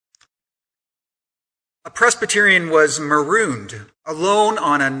A Presbyterian was marooned, alone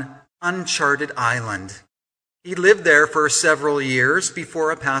on an uncharted island. He lived there for several years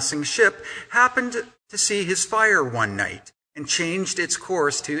before a passing ship happened to see his fire one night and changed its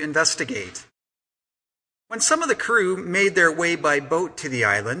course to investigate. When some of the crew made their way by boat to the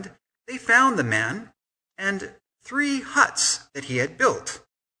island, they found the man and 3 huts that he had built.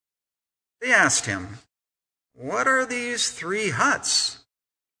 They asked him, "What are these 3 huts?"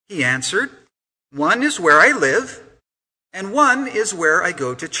 He answered, "One is where I live, and one is where I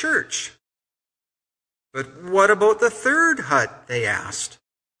go to church." "But what about the 3rd hut?" they asked.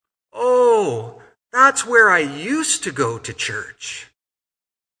 "Oh, that's where I used to go to church."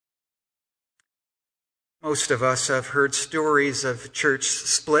 Most of us have heard stories of church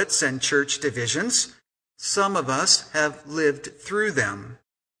splits and church divisions. Some of us have lived through them.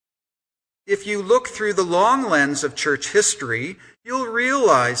 If you look through the long lens of church history, you'll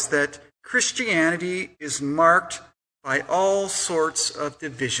realize that Christianity is marked by all sorts of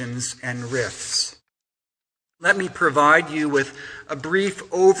divisions and rifts. Let me provide you with a brief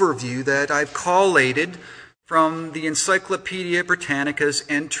overview that I've collated from the Encyclopedia Britannica's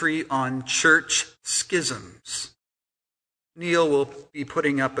entry on church schisms. Neil will be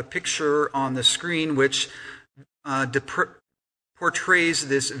putting up a picture on the screen which portrays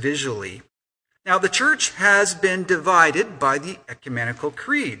this visually. Now, the church has been divided by the ecumenical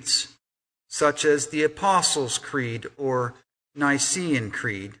creeds, such as the Apostles' Creed or Nicene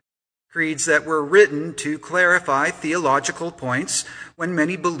Creed, creeds that were written to clarify theological points when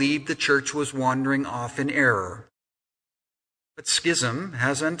many believed the church was wandering off in error. But schism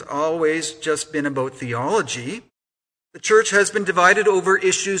hasn't always just been about theology. The church has been divided over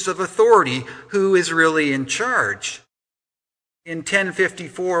issues of authority. Who is really in charge? In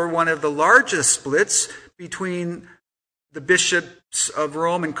 1054, one of the largest splits between the bishops of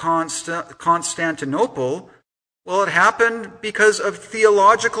Rome and Constantinople, well, it happened because of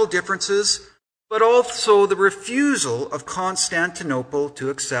theological differences, but also the refusal of Constantinople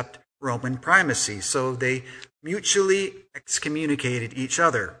to accept Roman primacy. So they mutually excommunicated each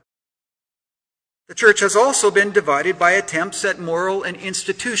other. The church has also been divided by attempts at moral and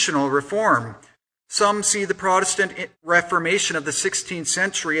institutional reform. Some see the Protestant Reformation of the 16th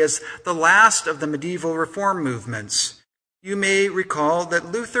century as the last of the medieval reform movements. You may recall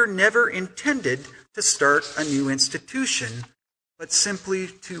that Luther never intended to start a new institution, but simply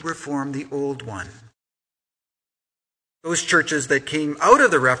to reform the old one. Those churches that came out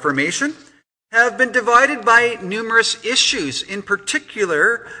of the Reformation have been divided by numerous issues, in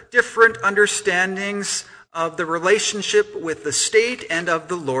particular, different understandings of the relationship with the state and of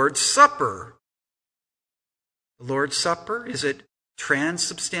the Lord's Supper. The Lord's Supper, is it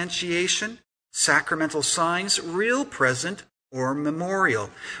transubstantiation, sacramental signs, real present, or memorial?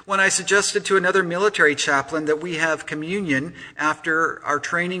 When I suggested to another military chaplain that we have communion after our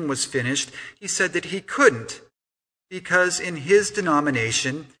training was finished, he said that he couldn't, because in his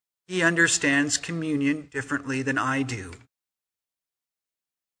denomination, he understands communion differently than I do.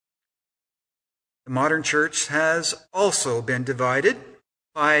 The modern church has also been divided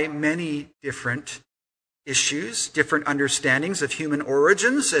by many different issues, different understandings of human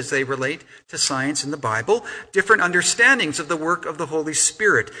origins as they relate to science in the Bible, different understandings of the work of the Holy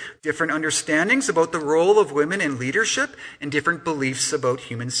Spirit, different understandings about the role of women in leadership, and different beliefs about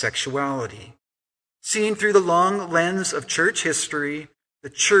human sexuality. Seen through the long lens of church history, the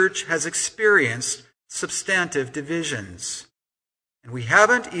church has experienced substantive divisions. And we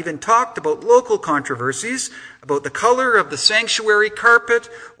haven't even talked about local controversies, about the color of the sanctuary carpet,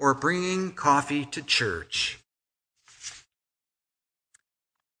 or bringing coffee to church.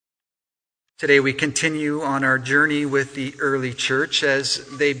 Today we continue on our journey with the early church as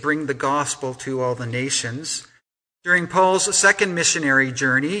they bring the gospel to all the nations. During Paul's second missionary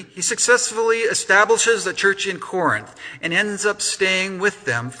journey, he successfully establishes a church in Corinth and ends up staying with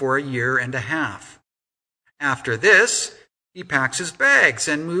them for 1.5 years. After this, he packs his bags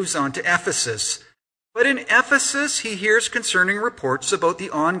and moves on to Ephesus. But in Ephesus, he hears concerning reports about the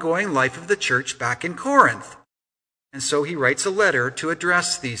ongoing life of the church back in Corinth. And so he writes a letter to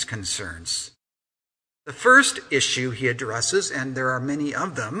address these concerns. The first issue he addresses, and there are many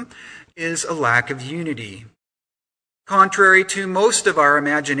of them, is a lack of unity. Contrary to most of our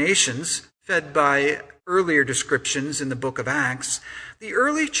imaginations, fed by earlier descriptions in the book of Acts, the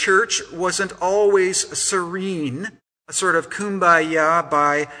early church wasn't always serene, a sort of kumbaya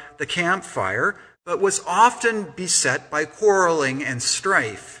by the campfire, but was often beset by quarreling and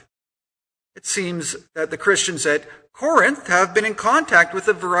strife. It seems that the Christians at Corinth have been in contact with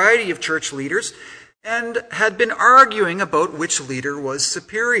a variety of church leaders and had been arguing about which leader was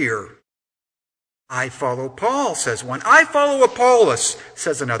superior. I follow Paul, says one. I follow Apollos,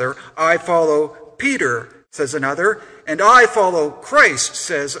 says another. I follow Peter, says another. And I follow Christ,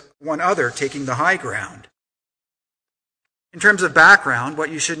 says one other, taking the high ground. In terms of background,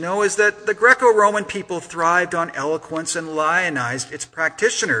 what you should know is that the Greco-Roman people thrived on eloquence and lionized its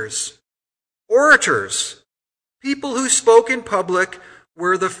practitioners. Orators, people who spoke in public,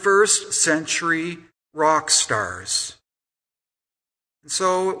 were the first century rock stars. And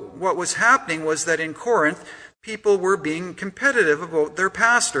so what was happening was that in Corinth, people were being competitive about their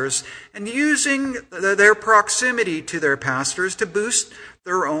pastors and using their proximity to their pastors to boost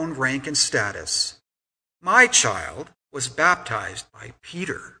their own rank and status. My child was baptized by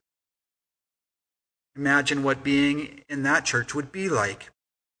Peter. Imagine what being in that church would be like.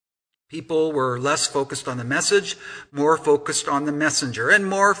 People were less focused on the message, more focused on the messenger, and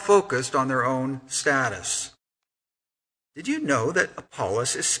more focused on their own status. Did you know that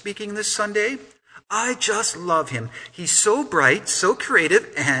Apollos is speaking this Sunday? I just love him. He's so bright, so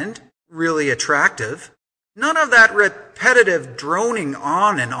creative, and really attractive. None of that repetitive droning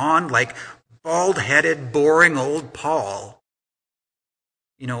on and on like bald-headed, boring old Paul.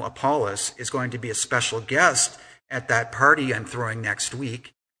 You know, Apollos is going to be a special guest at that party I'm throwing next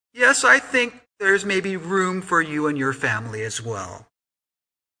week. Yes, I think there's maybe room for you and your family as well.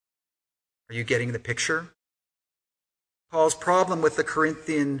 Are you getting the picture? Paul's problem with the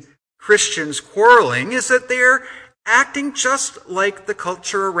Corinthian Christians quarreling is that they're acting just like the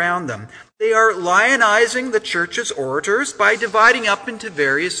culture around them. They are lionizing the church's orators by dividing up into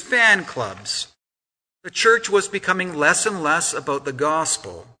various fan clubs. The church was becoming less and less about the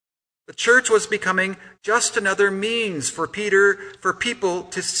gospel. The church was becoming just another means for people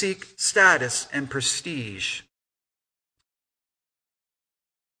to seek status and prestige.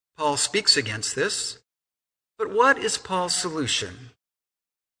 Paul speaks against this. But what is Paul's solution?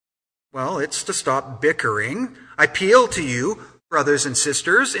 Well, it's to stop bickering. I appeal to you, brothers and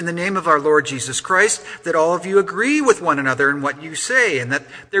sisters, in the name of our Lord Jesus Christ, that all of you agree with one another in what you say, and that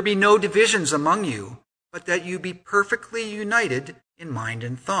there be no divisions among you, but that you be perfectly united in mind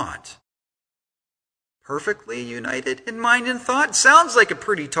and thought. Perfectly united in mind and thought? Sounds like a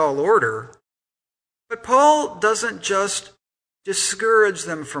pretty tall order. But Paul doesn't just discourage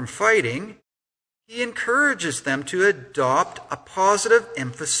them from fighting. He encourages them to adopt a positive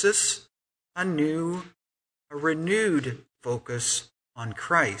emphasis, a renewed focus on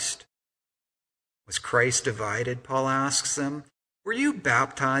Christ. Was Christ divided? Paul asks them. Were you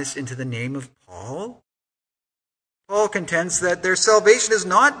baptized into the name of Paul? Paul contends that their salvation is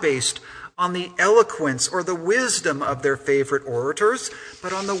not based on the eloquence or the wisdom of their favorite orators,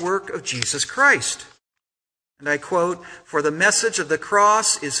 but on the work of Jesus Christ. And I quote, "For the message of the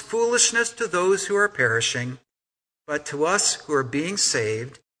cross is foolishness to those who are perishing, but to us who are being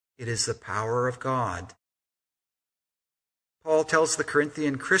saved, it is the power of God." Paul tells the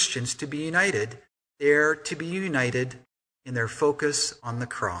Corinthian Christians to be united. They are to be united in their focus on the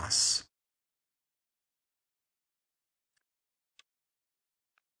cross.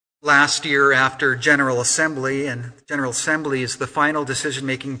 Last year, after General Assembly, and General Assembly is the final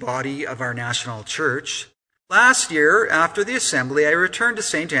decision-making body of our national church, last year, after the assembly, I returned to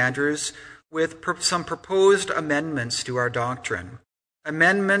St. Andrews with some proposed amendments to our doctrine.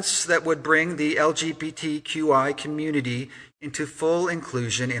 Amendments that would bring the LGBTQI community into full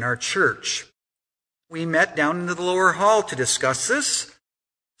inclusion in our church. We met down in the lower hall to discuss this.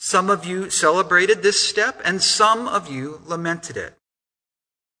 Some of you celebrated this step, and some of you lamented it.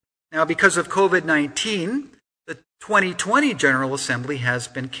 Now, because of COVID-19, the 2020 General Assembly has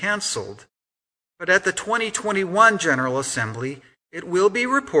been canceled. But at the 2021 General Assembly, it will be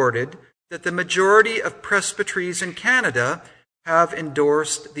reported that the majority of presbyteries in Canada have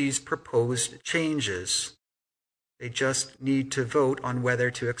endorsed these proposed changes. They just need to vote on whether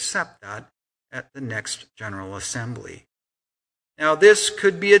to accept that at the next General Assembly. Now, this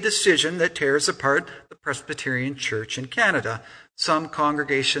could be a decision that tears apart the Presbyterian Church in Canada. Some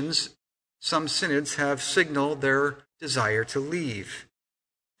congregations, some synods have signaled their desire to leave.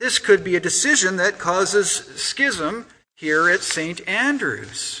 This could be a decision that causes schism here at St.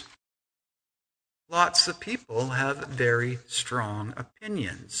 Andrews. Lots of people have very strong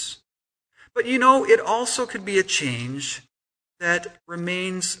opinions. But you know, it also could be a change that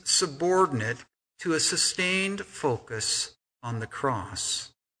remains subordinate to a sustained focus on the cross.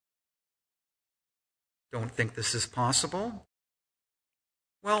 Don't think this is possible?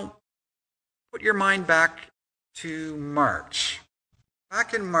 Well, put your mind back to March.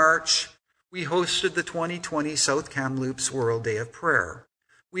 Back in March, we hosted the 2020 South Kamloops World Day of Prayer.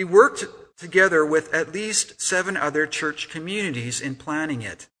 We worked together with at least 7 other church communities in planning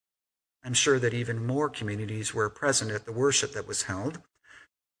it. I'm sure that even more communities were present at the worship that was held.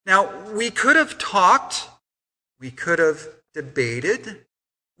 Now, we could have talked, we could have debated,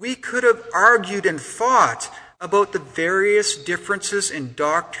 we could have argued and fought about the various differences in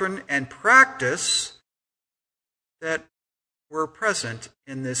doctrine and practice that were present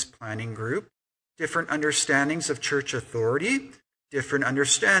in this planning group. Different understandings of church authority, different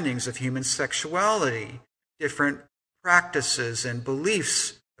understandings of human sexuality, different practices and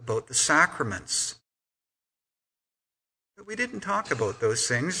beliefs about the sacraments. But we didn't talk about those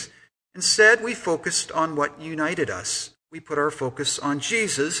things. Instead, we focused on what united us. We put our focus on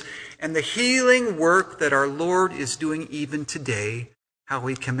Jesus and the healing work that our Lord is doing even today, how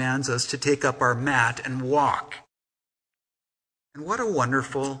he commands us to take up our mat and walk. And what a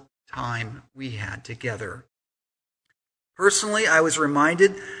wonderful time we had together. Personally, I was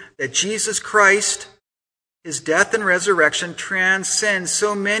reminded that Jesus Christ, his death and resurrection, transcends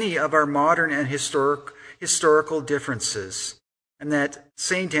so many of our modern and historical differences, and that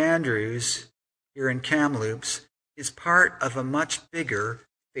St. Andrew's here in Kamloops is part of a much bigger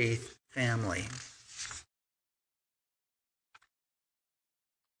faith family.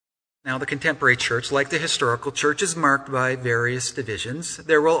 Now, the contemporary church, like the historical church, is marked by various divisions.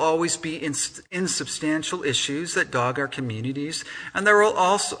 There will always be insubstantial issues that dog our communities, and there will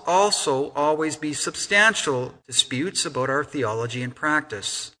also always be substantial disputes about our theology and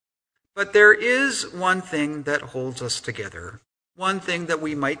practice. But there is one thing that holds us together, one thing that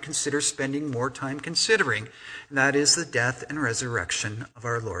we might consider spending more time considering, and that is the death and resurrection of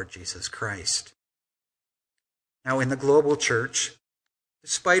our Lord Jesus Christ. Now, in the global church,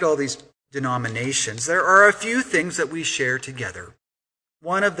 despite all these denominations, there are a few things that we share together.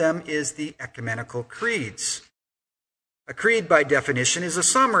 One of them is the ecumenical creeds. A creed, by definition, is a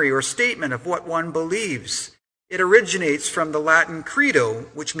summary or statement of what one believes. It originates from the Latin credo,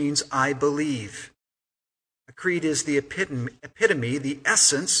 which means I believe. A creed is the epitome, the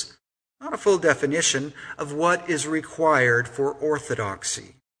essence, not a full definition, of what is required for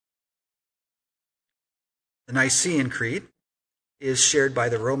orthodoxy. The Nicene Creed is shared by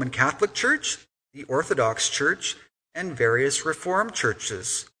the Roman Catholic Church, the Orthodox Church, and various Reformed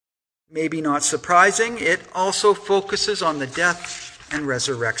churches. Maybe not surprising, it also focuses on the death and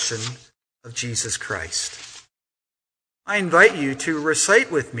resurrection of Jesus Christ. I invite you to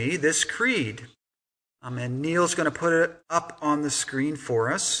recite with me this creed. And Neil's going to put it up on the screen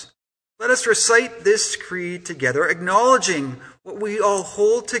for us. Let us recite this creed together, acknowledging what we all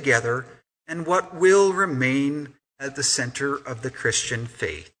hold together and what will remain at the center of the Christian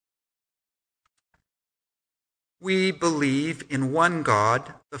faith. We believe in one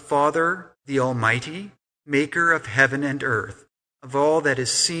God, the Father, the Almighty, maker of heaven and earth, of all that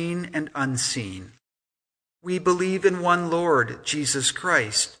is seen and unseen. We believe in one Lord, Jesus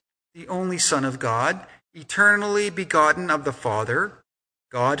Christ, the only Son of God, eternally begotten of the Father,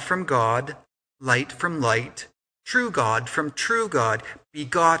 God from God, light from light, true God from true God,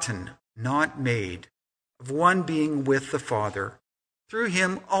 begotten, not made, of one being with the Father. Through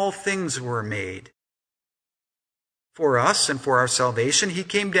him all things were made. For us and for our salvation, he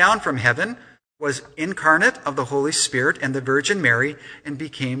came down from heaven, was incarnate of the Holy Spirit and the Virgin Mary, and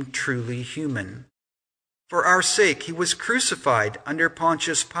became truly human. For our sake, he was crucified under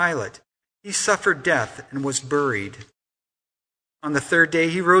Pontius Pilate. He suffered death and was buried. On the third day,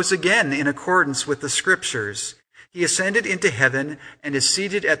 he rose again in accordance with the Scriptures. He ascended into heaven and is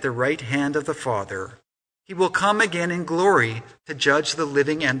seated at the right hand of the Father. He will come again in glory to judge the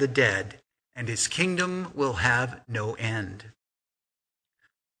living and the dead, and his kingdom will have no end.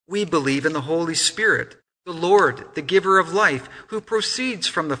 We believe in the Holy Spirit, the Lord, the giver of life, who proceeds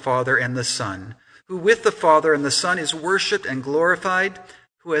from the Father and the Son, who with the Father and the Son is worshipped and glorified,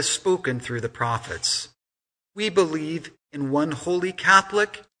 who has spoken through the prophets. We believe in one holy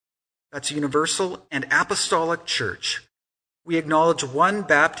Catholic, that's universal, and apostolic church. We acknowledge one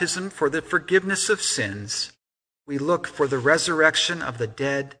baptism for the forgiveness of sins. We look for the resurrection of the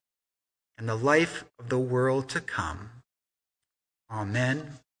dead and the life of the world to come.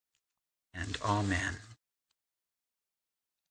 Amen and amen.